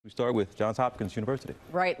We start with Johns Hopkins University.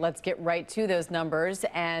 Right, let's get right to those numbers,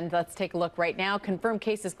 and let's take a look right now. Confirmed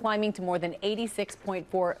cases climbing to more than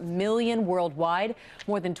 86.4 million worldwide,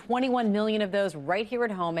 more than 21 million of those right here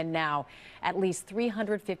at home, and now at least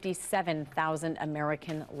 357,000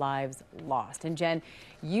 American lives lost. And Jen,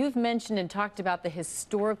 you've mentioned and talked about the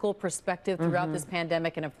historical perspective throughout this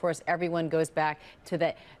pandemic, and of course everyone goes back to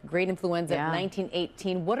the great influenza of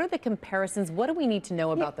 1918. What are the comparisons? What do we need to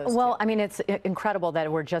know about those Well, two? I mean, it's incredible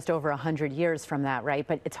that we're just over 100 years from that, right?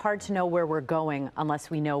 But it's hard to know where we're going unless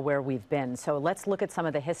we know where we've been. So let's look at some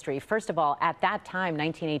of the history. First of all, at that time,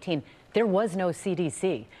 1918, there was no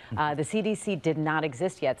CDC. The CDC did not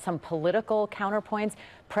exist yet. Some political counterpoints,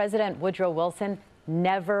 President Woodrow Wilson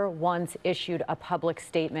never once issued a public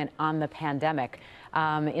statement on the pandemic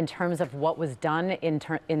in terms of what was done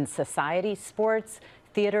in society. Sports,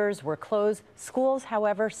 theaters were closed. Schools,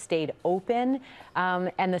 however, stayed open.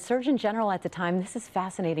 And the Surgeon General at the time, this is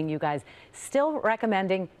fascinating, you guys, still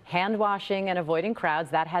recommending hand washing and avoiding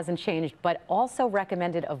crowds. That hasn't changed, but also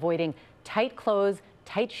recommended avoiding tight clothes,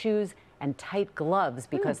 tight shoes, and tight gloves,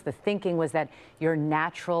 because the thinking was that your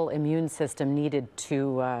natural immune system needed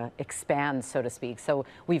to expand, so to speak. So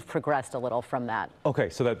we've progressed a little from that.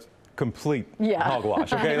 Okay, so that's complete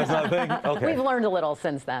hogwash. Okay, that's not a thing. Okay. We've learned a little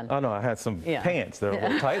since then. I know I had some pants that were a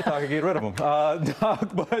little tight, so I could get rid of them. Doc,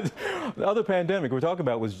 but the other pandemic we're talking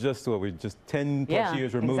about was just 10 plus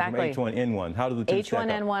years removed from H1N1. How do the two stack up?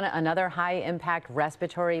 H1N1, another high-impact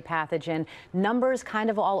respiratory pathogen. Numbers kind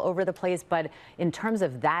of all over the place, but in terms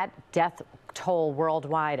of that death toll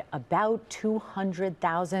worldwide, about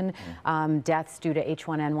 200,000 deaths due to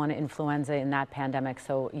H1N1 influenza in that pandemic.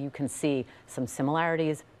 So you can see some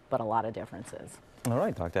similarities, but a lot of differences. All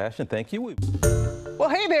right, Dr. Ashton, thank you. Well,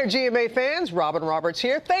 hey there, GMA fans. Robin Roberts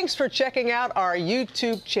here. Thanks for checking out our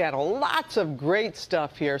YouTube channel. Lots of great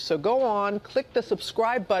stuff here. So go on, click the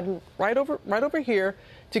subscribe button right over here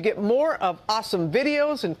to get more of awesome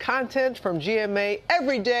videos and content from GMA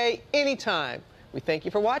every day, anytime. We thank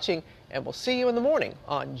you for watching, and we'll see you in the morning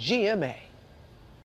on GMA.